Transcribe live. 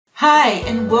Hi,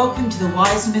 and welcome to the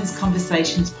Wise Women's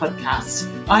Conversations podcast.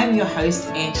 I am your host,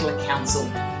 Angela Council.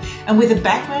 And with a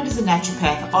background as a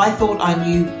naturopath, I thought I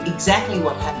knew exactly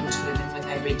what happened to women when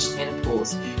they reached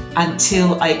menopause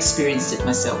until I experienced it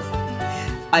myself.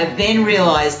 I then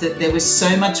realised that there was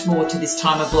so much more to this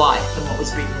time of life than what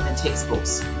was written in the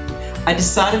textbooks. I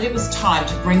decided it was time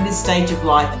to bring this stage of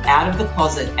life out of the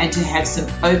closet and to have some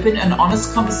open and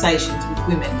honest conversations with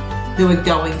women who are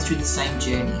going through the same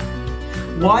journey.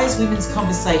 Wise Women's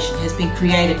Conversation has been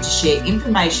created to share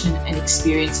information and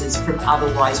experiences from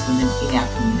other wise women in our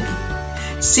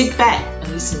community. Sit back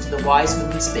and listen to the wise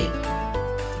women speak.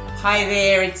 Hi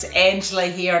there, it's Angela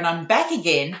here, and I'm back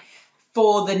again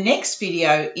for the next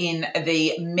video in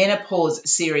the menopause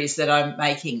series that I'm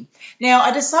making. Now,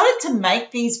 I decided to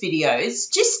make these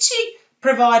videos just to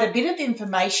provide a bit of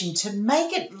information to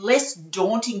make it less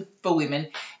daunting for women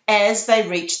as they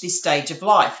reach this stage of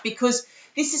life, because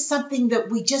this is something that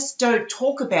we just don't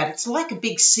talk about. It's like a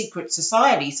big secret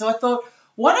society. So I thought,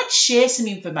 why not share some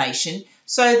information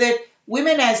so that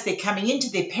women, as they're coming into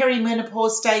their perimenopause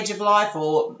stage of life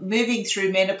or moving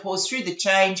through menopause, through the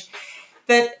change,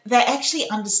 that they actually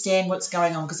understand what's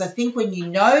going on. Because I think when you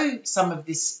know some of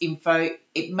this info,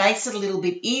 it makes it a little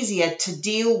bit easier to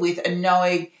deal with and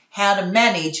knowing how to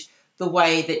manage the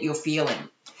way that you're feeling.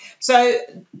 So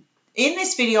in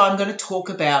this video, I'm going to talk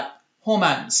about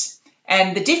hormones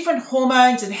and the different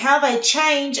hormones and how they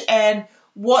change and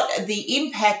what the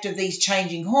impact of these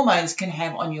changing hormones can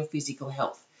have on your physical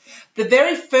health. The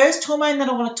very first hormone that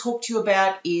I want to talk to you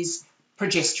about is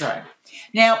progesterone.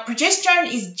 Now,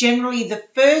 progesterone is generally the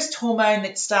first hormone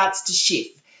that starts to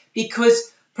shift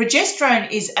because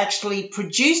progesterone is actually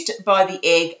produced by the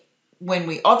egg when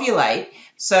we ovulate.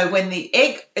 So when the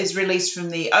egg is released from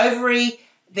the ovary,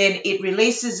 then it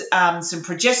releases some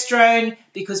progesterone,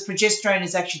 because progesterone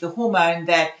is actually the hormone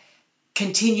that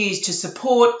continues to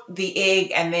support the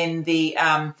egg and then the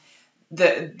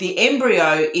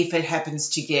embryo if it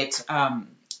happens to get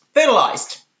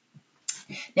fertilized.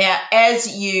 Now,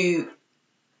 as you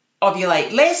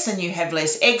ovulate less and you have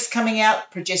less eggs coming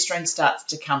out, progesterone starts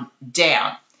to come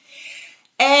down.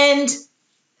 And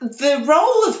the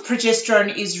role of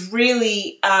progesterone is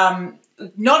really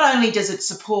not only does it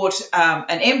support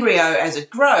an embryo as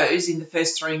it grows in the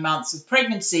first 3 months of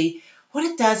pregnancy, what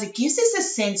it does, it gives us a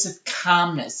sense of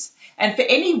calmness. And for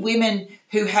any women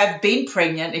who have been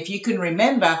pregnant, if you can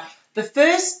remember, the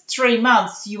first 3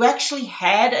 months you actually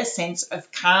had a sense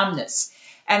of calmness.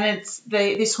 And it's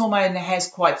this hormone has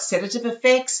quite sedative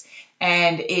effects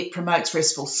and it promotes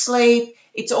restful sleep.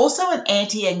 It's also an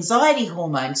anti-anxiety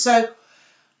hormone. So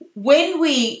when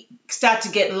we start to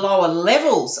get lower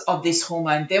levels of this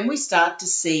hormone, then we start to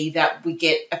see that we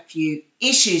get a few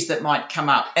issues that might come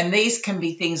up. And these can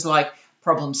be things like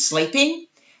problems sleeping,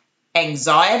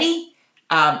 anxiety,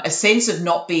 a sense of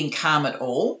not being calm at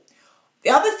all. The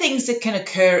other things that can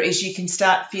occur is you can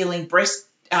start feeling breast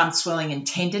swelling and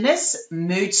tenderness,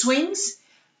 mood swings,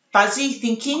 fuzzy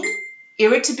thinking,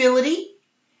 irritability,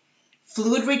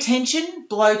 fluid retention,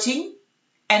 bloating,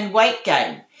 and weight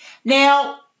gain.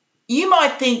 Now, you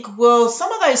might think, well,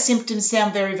 some of those symptoms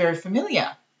sound very, very familiar.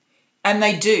 And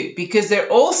they do, because they're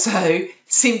also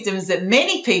symptoms that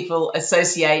many people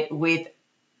associate with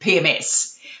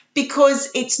PMS,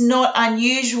 because it's not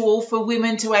unusual for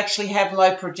women to actually have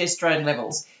low progesterone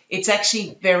levels. It's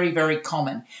actually very, very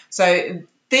common. So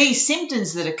these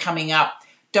symptoms that are coming up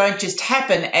don't just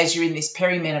happen as you're in this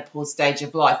perimenopause stage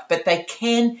of life, but they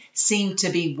can seem to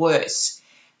be worse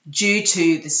due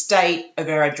to the state of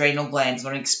our adrenal glands.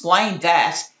 I'm going to explain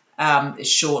that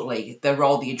shortly, the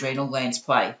role the adrenal glands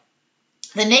play.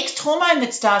 The next hormone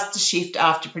that starts to shift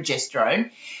after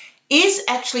progesterone is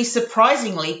actually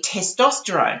surprisingly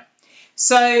testosterone.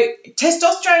 So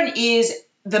testosterone is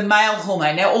the male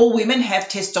hormone. Now, all women have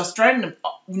testosterone,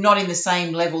 not in the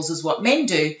same levels as what men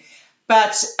do,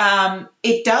 but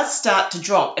it does start to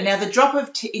drop. And now the drop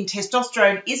in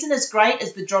testosterone isn't as great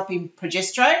as the drop in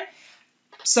progesterone.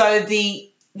 So the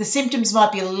symptoms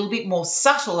might be a little bit more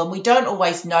subtle and we don't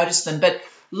always notice them, but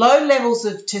low levels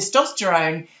of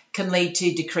testosterone can lead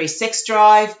to decreased sex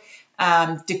drive,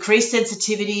 decreased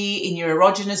sensitivity in your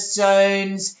erogenous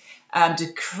zones,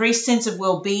 decreased sense of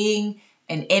well-being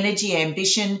and energy,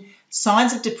 ambition,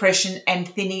 signs of depression and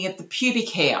thinning of the pubic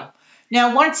hair.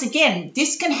 Now, once again,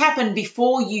 this can happen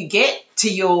before you get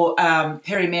to your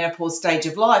perimenopause stage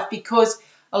of life, because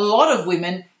a lot of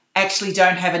women actually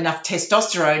don't have enough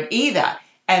testosterone either,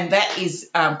 and that is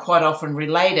quite often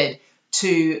related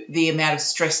to the amount of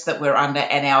stress that we're under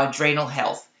and our adrenal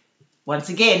health. Once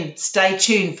again, stay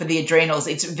tuned for the adrenals.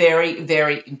 It's very,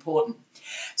 very important.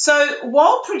 So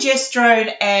while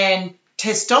progesterone and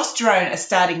testosterone are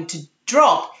starting to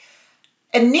drop,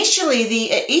 initially the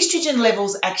estrogen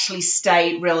levels actually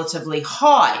stay relatively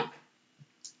high.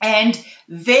 And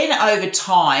then over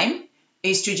time,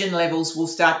 estrogen levels will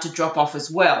start to drop off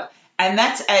as well. And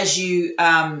that's as your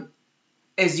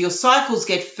cycles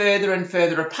get further and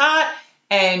further apart,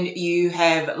 and you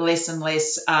have less and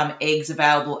less eggs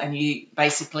available, and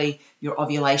your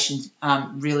ovulation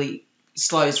really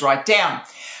slows right down.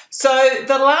 So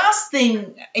the last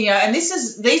thing, and these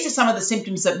are some of the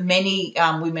symptoms that many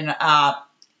women they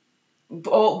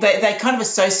kind of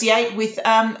associate with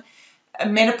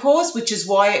menopause, which is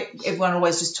why everyone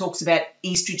always just talks about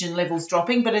estrogen levels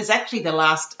dropping, but it's actually the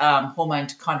last hormone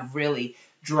to kind of really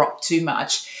drop too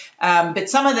much. But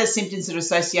some of the symptoms that are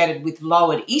associated with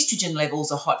lowered estrogen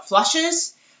levels are hot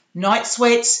flushes, night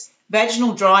sweats,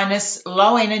 vaginal dryness,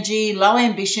 low energy, low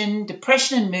ambition,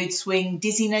 depression and mood swing,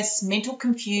 dizziness, mental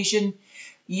confusion,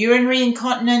 urinary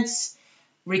incontinence,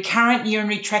 recurrent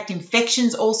urinary tract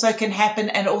infections also can happen,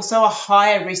 and also a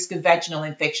higher risk of vaginal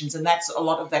infections, and a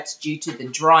lot of that's due to the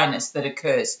dryness that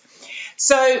occurs.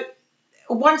 So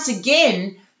once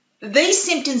again, these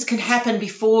symptoms can happen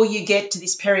before you get to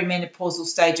this perimenopausal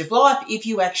stage of life if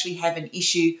you actually have an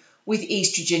issue with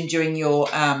estrogen during your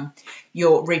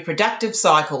reproductive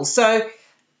cycle. So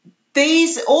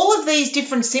all of these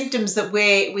different symptoms that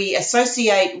we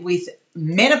associate with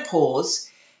menopause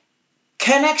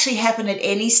can actually happen at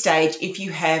any stage if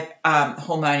you have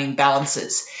hormone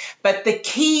imbalances. But the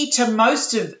key to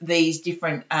most of these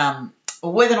different,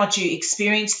 whether or not you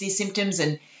experience these symptoms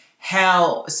and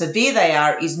how severe they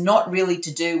are, is not really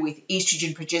to do with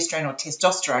estrogen, progesterone, or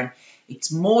testosterone.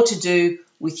 It's more to do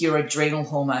with your adrenal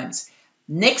hormones.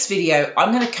 Next video,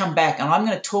 I'm going to come back and I'm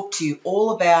going to talk to you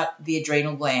all about the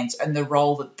adrenal glands and the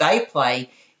role that they play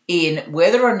in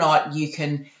whether or not you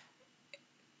can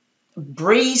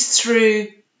breeze through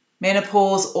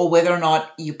menopause or whether or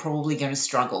not you're probably going to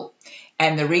struggle,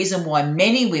 and the reason why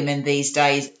many women these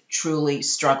days truly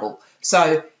struggle.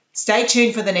 So stay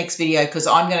tuned for the next video, because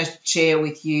I'm going to share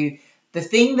with you the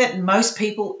thing that most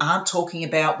people aren't talking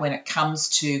about when it comes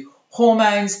to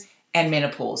hormones and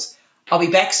menopause. I'll be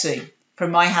back soon.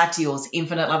 From my heart to yours,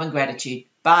 infinite love and gratitude.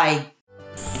 Bye.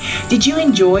 Did you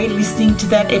enjoy listening to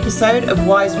that episode of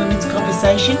Wise Women's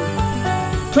Conversation?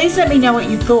 Please let me know what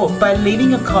you thought by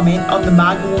leaving a comment on the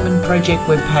Marga Woman Project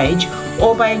webpage,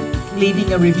 or by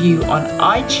leaving a review on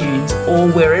iTunes or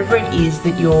wherever it is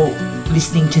that you're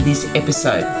listening to this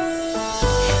episode.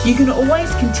 You can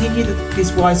always continue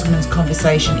this Wise Women's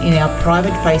Conversation in our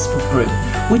private Facebook group,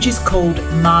 which is called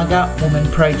Marga Woman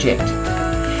Project.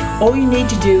 All you need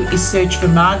to do is search for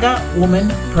Marga Woman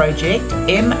Project,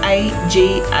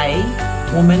 MAGA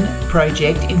Woman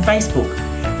Project in Facebook.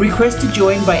 Request to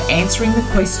join by answering the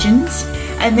questions,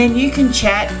 and then you can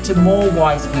chat to more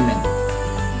wise women.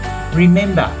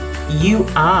 Remember, you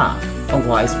are a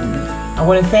wise woman. I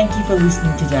want to thank you for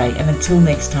listening today, and until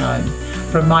next time,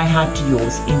 from my heart to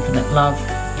yours, infinite love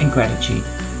and gratitude.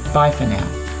 Bye for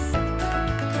now.